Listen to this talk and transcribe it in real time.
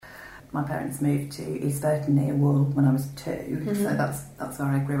my parents moved to East Burton near Wool when I was 2, so that's where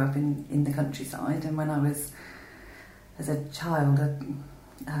I grew up in the countryside. And when I was, as a child,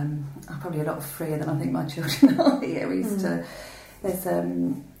 I'm probably a lot freer than I think my children are here. We used to, there's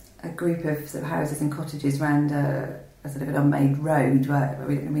a group of sort of houses and cottages around a sort of an unmade road where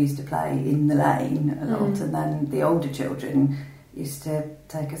we used to play in the lane a lot, and then the older children used to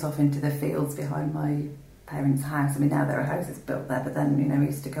take us off into the fields behind my parents' house. I mean, now there are houses built there, but then, we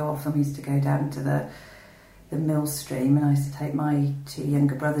used to go off and we used to go down to the mill stream, and I used to take my 2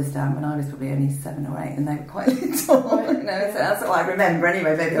 younger brothers down when I was probably only 7 or 8, and they were quite little, so that's what I remember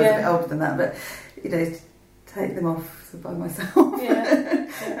anyway. Maybe I was a bit older than that, but, take them off by myself.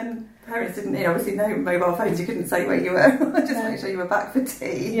 And parents didn't, obviously no mobile phones, you couldn't say where you were, just make sure you were back for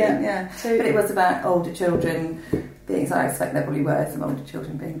tea. So, but it was about older children being, so I expect there probably were some older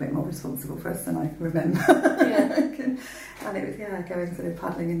children being a bit more responsible for us than I remember. And it was, going sort of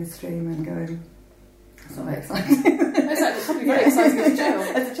paddling in the stream and going, it's not very exciting. It's probably very exciting as a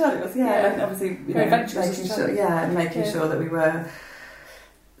child. As a child it was, and obviously, making sure that we were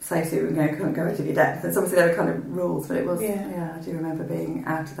safe, so we couldn't go into the depth. And obviously there were kind of rules, but it was, I do remember being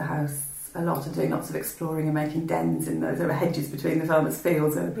out of the house a lot and doing lots of exploring and making dens in those. There were hedges between the farmers'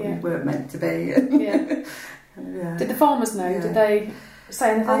 fields that probably weren't meant to be. Did the farmers know? Did they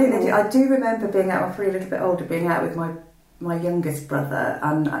say anything? I think they did. I do remember being out, probably a little bit older, being out with my youngest brother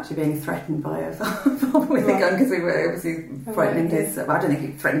and actually being threatened by a farmer with a gun, because we were obviously frightening his. Well, I don't think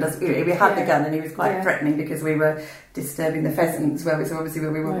he threatened us. We had the gun, and he was quite threatening because we were disturbing the pheasants. So obviously we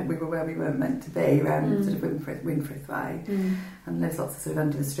were where we weren't meant to be, around sort of Winfrith Way, and there's lots of sort of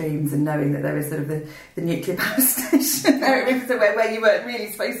under the streams, and knowing that there was sort of the nuclear power station where you weren't really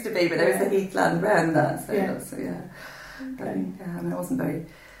supposed to be, but there was the heathland around that. I wasn't very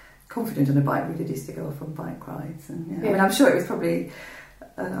confident on a bike. We did used to go off on bike rides, and I mean, I'm sure it was probably.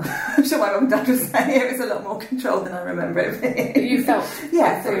 I'm sure my mum and dad would say it was a lot more controlled than I remember it being. But you felt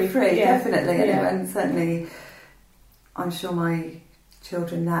free, definitely, and certainly, I'm sure my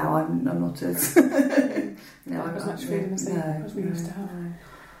children now, I'm not as as much freedom as we used to have.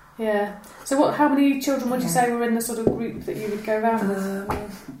 Yeah. So, how many children would you say were in the sort of group that you would go around with?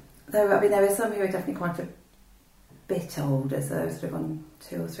 There were some who were definitely quite a bit older, so sort of on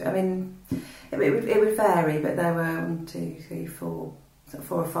 2 or 3. I mean, it would vary, but there were 1, 2, 3, 4, sort of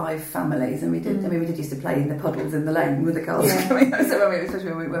 4 or 5 families, and we did. I mean, we did used to play in the puddles in the lane with the cars coming. So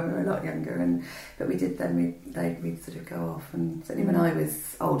especially when we were a lot younger, but we did then. We'd sort of go off, and certainly when I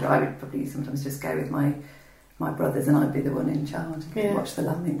was older, I would probably sometimes just go with my brothers, and I'd be the one in charge and watch the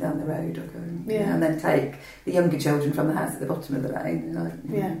lambing down the road, or go and then take the younger children from the house at the bottom of the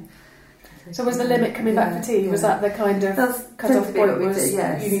lane. So was the limit coming back for tea? Was that the kind of cut-off point? You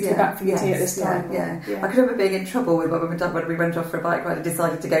need to be back for your tea at this time? I can remember being in trouble with my mum and dad when we went off for a bike ride and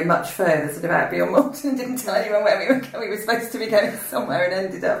decided to go much further, sort of out beyond Malton, and didn't tell anyone where we were going. We were supposed to be going somewhere and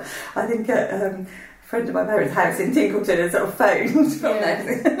ended up, I think, at a friend of my parents' house in Tinkleton, and sort of phoned from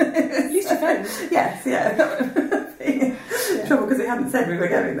there. Used to phone? Yes, trouble because we hadn't said we were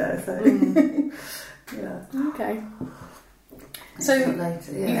going there, so... Okay. So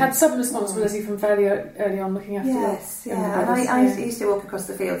you had some responsibility from fairly early on, looking after and I used to walk across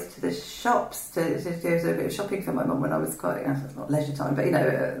the fields to the shops to do a bit of shopping for my mum when I was quite, it's not leisure time, but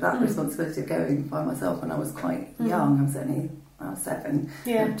that responsibility of going by myself when I was quite young. I was 7.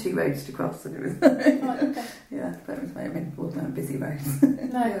 There were 2 roads to cross, and it was but it was wasn't busy roads.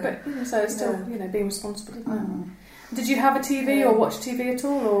 But so it's still being responsible, isn't it? Did you have a TV or watch TV at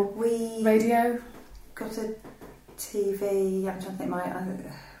all, or radio? Got a TV. I'm trying to think.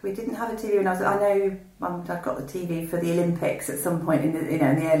 We didn't have a TV when I know Mum and Dad got the TV for the Olympics at some point in the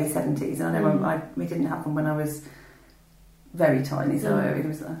early 70s, and I know we didn't have one when I was very tiny. So it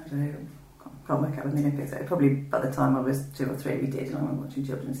was, I don't know, can't work out when the Olympics. Probably by the time I was 2 or 3, we did, and I was watching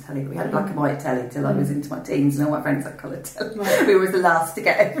children's telly. But we had a black and white telly till I was into my teens, and all my friends had colour telly. Right. We were the last to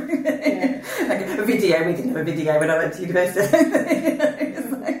get everything. Like a video. We didn't have a video when I went to university. It was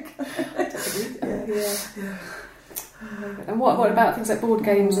like, And what about things like board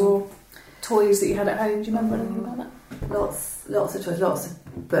games or toys that you had at home? Do you remember anything about that? Lots of toys, lots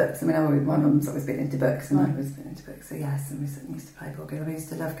of books. I mean, my mum's always been into books, and I was been into books. So yes, and we certainly used to play board games. I used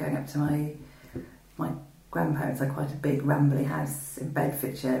to love going up to my grandparents had quite a big rambly house in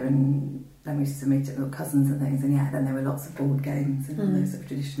Bedfordshire, and then we used to meet up with cousins and things. And then there were lots of board games and all those sort of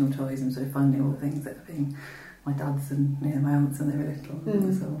traditional toys, and sort of finding all the things that have been my dad's and my aunts when they were little.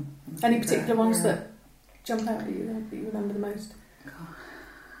 So, any particular ones that jump out at you that you remember the most?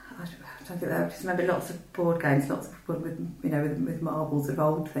 I just remember lots of board games, lots of fun with marbles of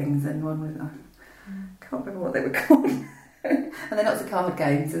old things, and one with I can't remember what they were called. And then lots of card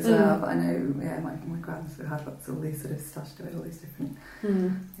games as well. But I know, my grand's had lots of all these sort of stashed away, all these different.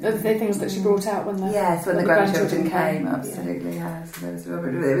 Are they things that she brought out when the grandchildren came? Absolutely, yeah. So it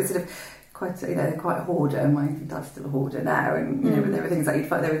was sort of quite, quite a hoarder. My dad's still a hoarder now, and there were things like you'd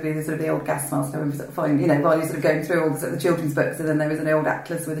find there would be sort of the old gas mask. I remember sort of finding, while you're sort of going through all the children's books, and then there was an old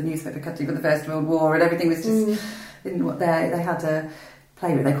atlas with a newspaper cutting from the First World War, and everything was just in what they had a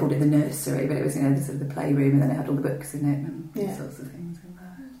playroom. They called it the nursery, but it was the sort of the playroom, and then it had all the books in it and all sorts of things.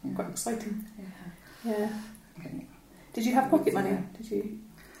 And quite exciting. Yeah. Okay. Did you have pocket money? Did you?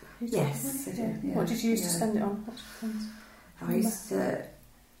 Yes, I did. Yeah. What did you use to spend it on? I used to.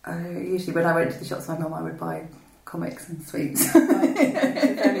 Usually, when I went to the shops, my mum, I would buy comics and sweets.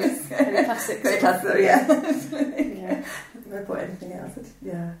 Very classic. Very classic, yeah. Never bought anything else. I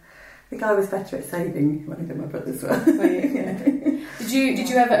think I was better at saving when I did my brothers were. Did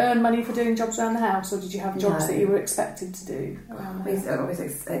you ever earn money for doing jobs around the house, or did you have jobs that you were expected to do around the house? I was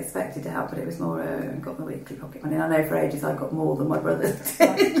expected to help, but it was more got the weekly pocket money. And I know for ages I got more than my brothers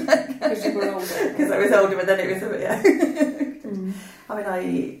did. Because you were older. Because I was older, but then it was I mean,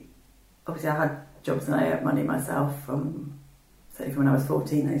 I had jobs and I earned money myself from when I was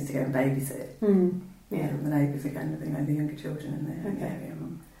 14. I used to go and babysit. With the neighbours again, with the younger children in the area.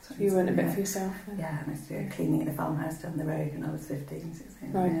 So you earned a bit for yourself then? Yeah, I used to go cleaning at the farmhouse down the road when I was 15,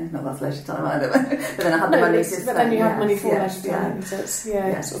 16. Right. Yeah, not that's leisure time either, but then I had the money to spend. But then you have money for leisure time, so it's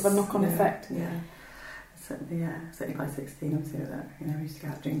sort of a knock-on effect. Yeah. Certainly by 16, obviously, we used to go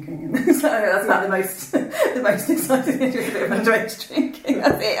out drinking, and so that's about the most exciting thing, just a bit of underage drinking.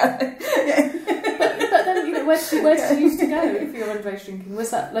 That's it. But then, where did you used to go if you were underage drinking?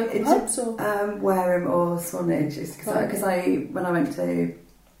 Was that local pubs or? Wareham or Swanage, because when I went to,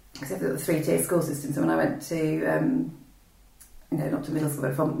 because I've got the 3-tier school system, so when I went to, not to middle school,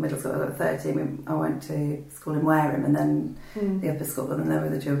 but from middle school, I was 13, I went to school in Wareham, and then the upper school, and there were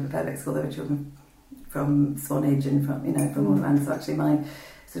the children, public school, there were children from Swanage and from all around. So actually my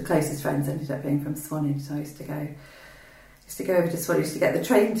sort of closest friends ended up being from Swanage, so I used to go over to Swanage to get the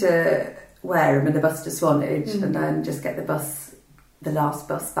train to Wareham and the bus to Swanage, and then just get the last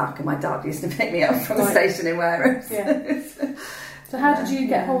bus back, and my dad used to pick me up from the station in Wareham. So how did you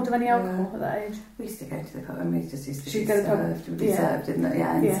get hold of any alcohol at that age? We used to go to the pub, and we just used to be served in the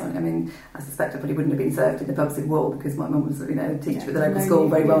I mean, I suspect I probably wouldn't have been served in the pubs in Wall, because my mum was a teacher at the local school,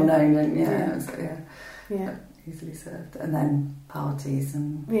 very well known, and easily served. And then parties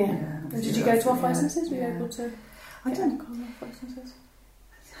and did you go to off licences? Were you able to? I don't. Off licences.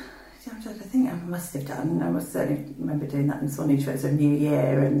 I think I must have done. I must certainly remember doing that in Swanage for a New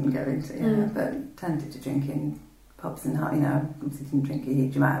Year and going to but tended to drink in pubs and obviously didn't drink a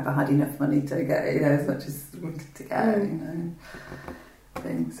huge amount, but I had enough money to get as much as I wanted to get.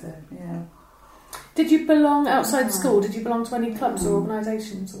 Things. So Did you belong outside school? Did you belong to any clubs or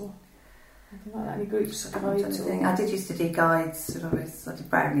organisations or anything like that? Any groups? I did used to do guides. I did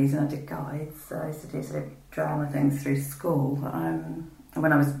brownies and I did guides. So I used to do sort of drama things through school.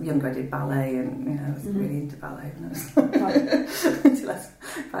 When I was younger, I did ballet, and I was really into ballet when I was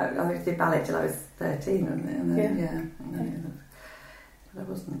I did ballet till I was 13, and then but I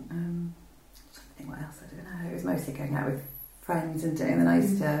wasn't. I don't think what else I don't know. It was mostly going out with friends and doing. And then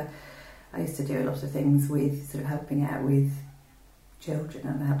I used to do a lot of things with sort of helping out with children,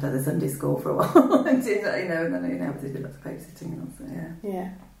 and I helped at the Sunday school for a while, and did and then I did lots of babysitting and also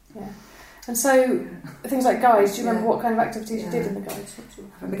And so, things like guides, do you remember what kind of activities you did in the guides? I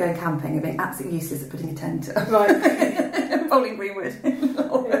remember going camping and being absolutely useless at putting a tent up. Right. Bowling Greenwood.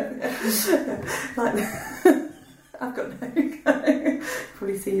 I've got no...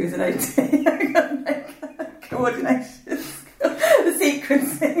 Probably see you as an 18. I've got no coordination. The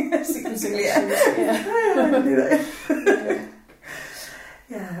sequencing. I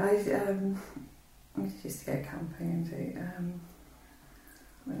used to go camping and do...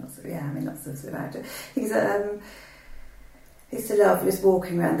 lots of sort of outdoor things that I used to love just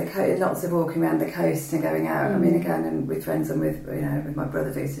walking around the coast, lots of walking around the coast and going out. I mean, again, and with friends and with my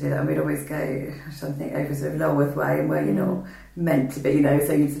brothers, I used to do that, and we'd always go, I think, over sort of Lulworth Way, and where you're not meant to be,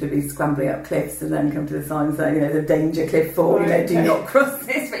 so you'd sort of be scrambling up cliffs and then come to the sign saying, the danger cliff fall, do not cross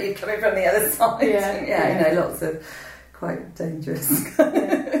this, but you're coming from the other side. Lots of quite dangerous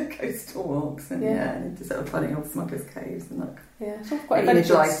coastal walks and into sort of funny old smugglers' caves and that. It's all quite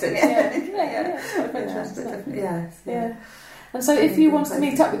adventurous. And so, if you wanted to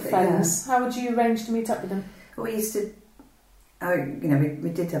meet up with friends, how would you arrange to meet up with them? Well, we used to. We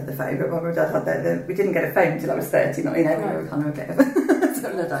did have the phone, but Mum and Dad had we didn't get a phone until I was 30. We were kind of a bit of a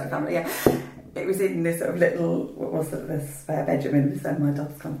sort of Luddite family. it was in this sort of little, what was it, the spare bedroom, and so my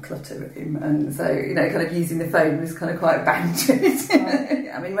dad's kind of clutter with him, and so, you know, kind of using the phone was kind of quite bantered.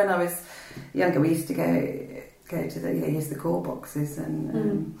 I mean, when I was younger, we used to go to use the call boxes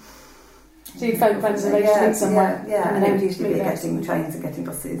and. So you'd phone friends and arrange to meet somewhere? Yeah, and it would usually be getting trains and getting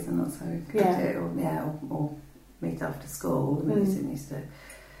buses, and also or meet after school. And we used to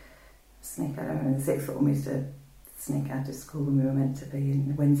sneak out. I remember in the sixth form, we used to sneak out of school when we were meant to be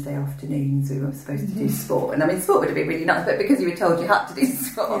in Wednesday afternoons. We were supposed to do sport, and I mean, sport would have been really nice, but because you were told you had to do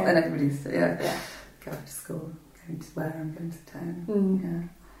sport, then everybody used to go after school, going to Wareham, going to town.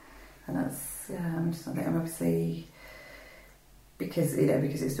 And that's I'm just thinking, obviously. Because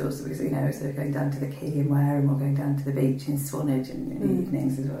it's also because sort of going down to the quay in Wareham or going down to the beach in Swanage in the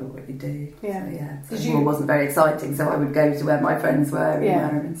evenings is what we do. So it wasn't very exciting, so I would go to where my friends were in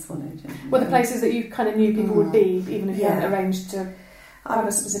Wareham and Swanage. Were the places that you kind of knew people would be, even if you hadn't arranged to have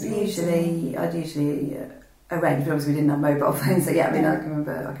a specific meeting? I'd usually arrange, but obviously we didn't have mobile phones, so I can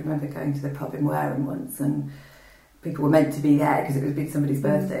remember going to the pub in Wareham once, and people were meant to be there because it was somebody's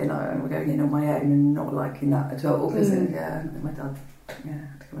birthday, and I were going in on my own and not liking that at all because my dad had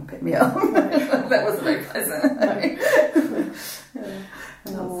to come and pick me up. That wasn't very pleasant.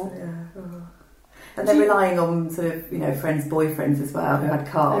 And then relying on sort of friends' boyfriends as well who had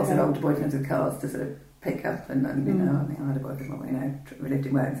cars and older boyfriends with cars to sort of pick up and I think I had a boyfriend who lived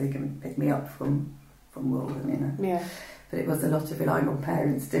in Wales, so he can pick me up from Walden, But it was a lot of relying on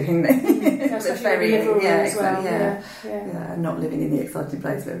parents doing the ferry, and not living in the exciting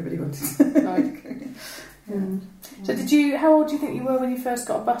place where everybody wanted to. Right. So how old do you think you were when you first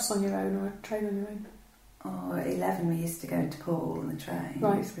got a bus on your own or a train on your own? Oh, at 11 we used to go to Paul on the train.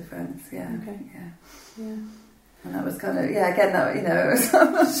 Right. We used to be friends, Yeah. And that was kind of, again, that,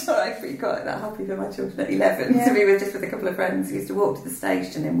 I'm not sure I'd be quite that happy for my children at 11. So we were just with a couple of friends who used to walk to the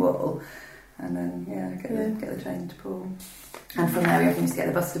station in Wool. And then, get the train to Paul. And from there we often used to get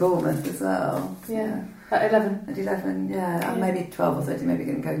the bus to Bournemouth as well. Yeah. At 11? At 11, and maybe 12 or 13, maybe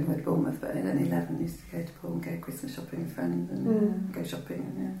going to Bournemouth, but at 11 we used to go to Paul and go Christmas shopping with friends and go shopping.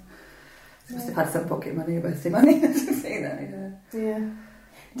 And, so must have had some pocket money or birthday money to see that, Yeah.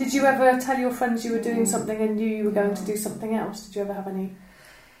 Did you ever tell your friends you were doing something and knew you were going to do something else? Did you ever have any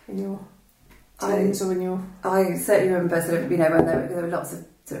in your teens or in your... I certainly remember sort of, when there were lots of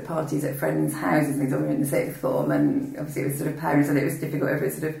sort of parties at friends' houses and things when we were in the sixth form, and obviously it was sort of parents, and it was difficult if it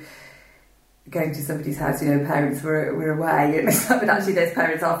was sort of going to somebody's house, parents were away, and but actually those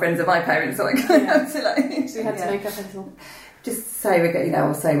parents are friends of my parents, so I kind of had to so you had to make up a little... Just say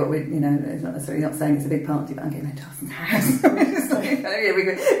or say what we, it's not necessarily not saying it's a big party, but I'm going to Dawson's house. We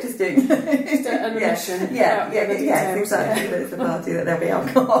could just doing just an admission. Yes, exactly. Yeah. It's a party that there'll be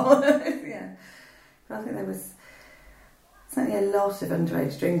alcohol. But I think there was certainly a lot of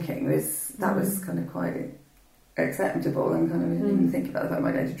underage drinking. That was kind of quite acceptable, and kind of even thinking about the fact I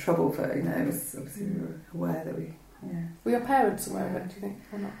might go into trouble for it was obviously we were aware that we. Were your parents aware of it? Do you think,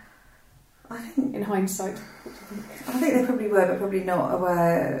 or not? I think, in hindsight, what do you think? I think they probably were, but probably not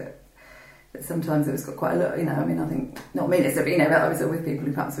aware that sometimes it was got quite a lot. I think not me necessarily, but I was with people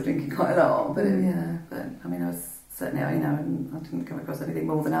who perhaps were drinking quite a lot. But but I mean, I was certainly, I didn't come across anything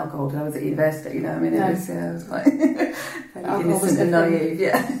more than alcohol till I was at university. It was, I was quite innocent and naive.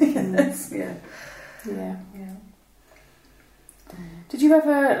 Did you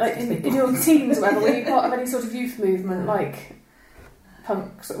ever, like in your teens, or were you part of any sort of youth movement, like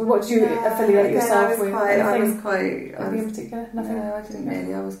punks? What did you affiliate yourself with? I was quite. Anything in particular? Nothing. No, I didn't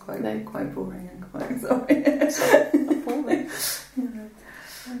really. I was quite boring and quite sorry. Boring.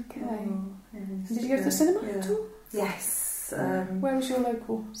 Okay. Did you go to the cinema at all? Yes. Where was your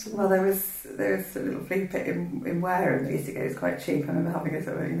local cinema? Well, there was a little flea pit in Wareham that used to go. It was quite cheap. I remember having a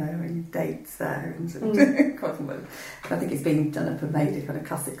sort of dates there and sort of. I think it's been done up and made a kind of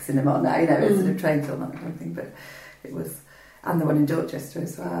classic cinema now. It's sort of trained on that kind of thing. But it was, and the one in Dorchester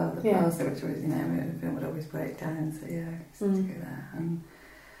as well. The plaza, which was the film would always break down. So used to go there. And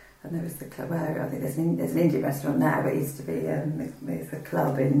there was the club where I think there's an Indian restaurant now, but it used to be there's a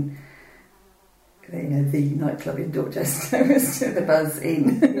club in. The nightclub in Dorchester was the Buzz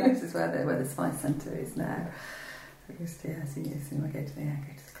Inn, which is where the Spice Centre is now. So it was senior cinema, go to the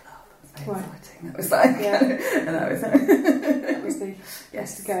club. That was very exciting. That was and that was that was the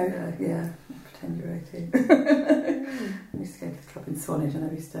to go. Pretend you're 18. I used to go to the club in Swanage, and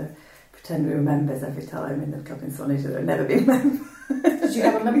I used to pretend we were members every time in the club in Swanage that I'd never been a member. Did you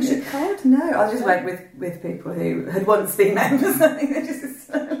have a membership card? No, I just went with people who had once been members. I think they just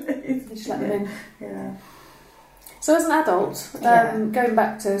let them in. Yeah. So as an adult, going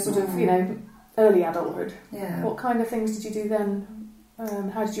back to sort of early adulthood, what kind of things did you do then?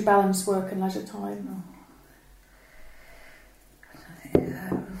 how did you balance work and leisure time?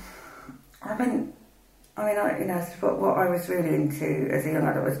 What I was really into as a young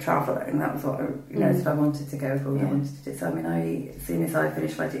adult was travelling. That was what I wanted to go abroad. I wanted to do. So as soon as I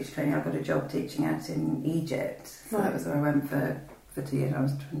finished my teacher training, I got a job teaching out in Egypt. So that was where I went for 2 years. I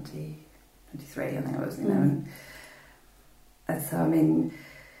was 23, I think I was, and so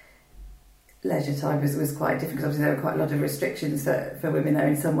leisure time was quite different because obviously there were quite a lot of restrictions for women there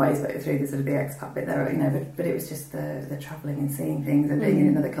in some ways, but through the sort of the expat bit there, but it was just the travelling and seeing things and being in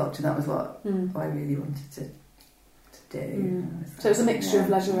another culture. That was what I really wanted to do. So it was a mixture of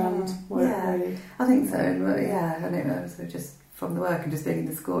leisure and work. Yeah, really. I think so. I think that was just from the work and just being in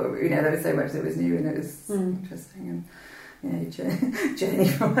the school. There was so much that was new and it was interesting and. Journey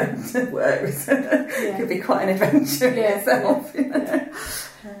from home to work could be quite an adventure in itself.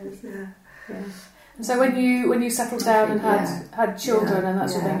 And so when you settled down and had children and that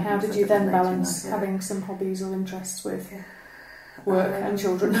sort of thing, how did you then balance having some hobbies or interests with work and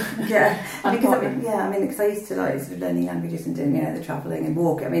children? Because I used to like sort of learning languages and doing the travelling and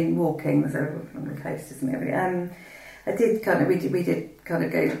walking. Walking was on the coast, isn't it? I did kind of we did kind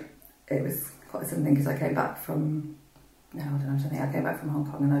of go. It was quite something because I came back from. No, I don't know. I came back from Hong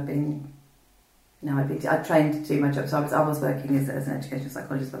Kong and I trained to do my job. So I was working as an educational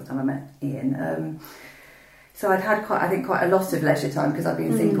psychologist by the time I met Ian. So I'd had quite a lot of leisure time because I'd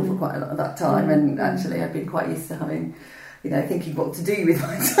been single for quite a lot of that time, and actually I'd been quite used to having, thinking what to do with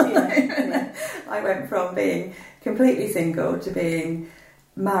my time. I went from being completely single to being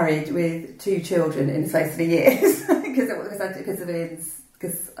married with 2 children in the space of a year because of Ian's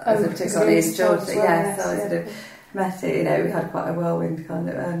I took on Ian's children. So I sort of met it. We had quite a whirlwind kind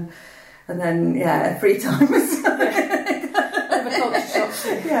of, and then free time was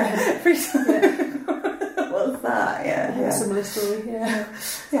free time. What's that? Similar story.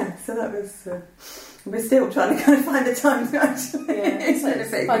 So that was. We're still trying to kind of find the time to actually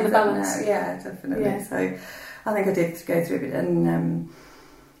find the balance. Definitely. So I think I did go through a bit, and then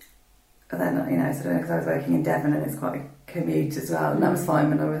because I was working in Devon and it's quite a commute as well, and that was fine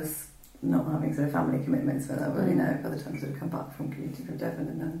when I was not having sort of family commitments. But that, by the time I sort of come back from commuting from Devon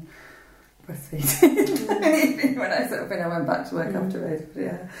and then breastfeeding when I went back to work afterwards. But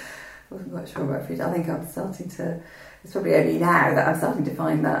I wasn't quite sure about food. I think I'm starting to. It's probably only now that I'm starting to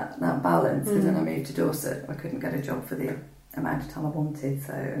find that balance, because when I moved to Dorset, I couldn't get a job for the amount of time I wanted.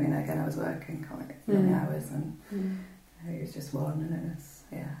 So again, I was working quite many hours, and it was just one, and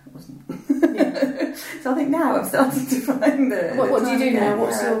it wasn't. So I think now I'm starting to find the. What do you do now?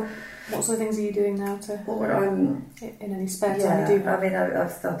 What sort of things are you doing now in any spare time you do?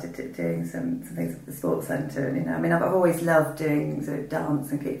 I've started doing some things at the sports centre, and I've always loved doing sort of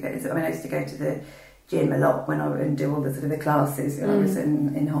dance and keep fit. I used to go to the gym a lot when I would do all the sort of the classes when I was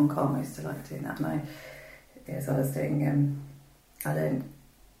in Hong Kong. I used to like doing that, and so I was doing. I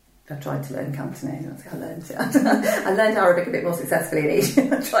tried to learn Cantonese. I learned it. I learned Arabic a bit more successfully in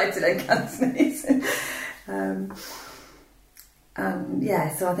Egypt. I tried to learn Cantonese.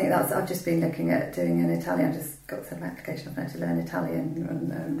 So I think I've just been looking at doing an Italian. I just got some application of to learn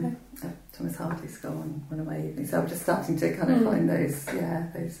Italian at Thomas Hardy School on one of my evenings. So I'm just starting to kind of find those sort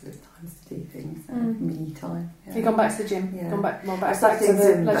of times to do things, me time. Have you gone back to the gym? Yeah. Gone back I started doing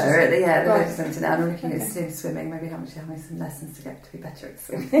Zumba at the leisure centre now, and I'm looking at swimming. Maybe having some lessons to get to be better at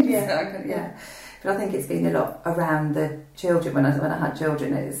swimming. But I think it's been a lot around the children. When I had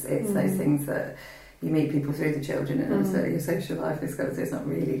children, it's those things that. You meet people through the children, and also your social life is it's not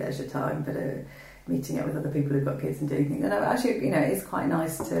really leisure time, but meeting up with other people who've got kids and doing things. And actually, it's quite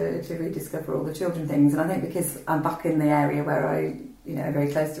nice to rediscover all the children things. And I think because I'm back in the area where I,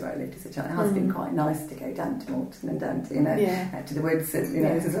 very close to where I lived as a child, it has been quite nice to go down to Morton and down to, out to the woods. And,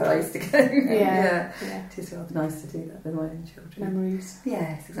 this is where I used to go. It is rather nice to do that with my own children. Memories.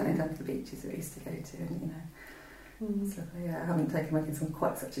 Yes, exactly. Down to the beaches that we used to go to, and So I haven't taken my kids on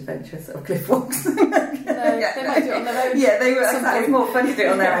quite such adventurous sort of cliff walks. They might do it on their own. Yeah, they were. It's more fun to do it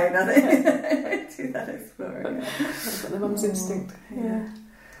on their own, I think. Do that exploring. That's got the mum's instinct.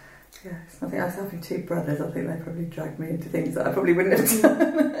 Yes, I think I was having 2 brothers. I think they probably dragged me into things that I probably wouldn't have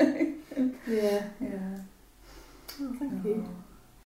done.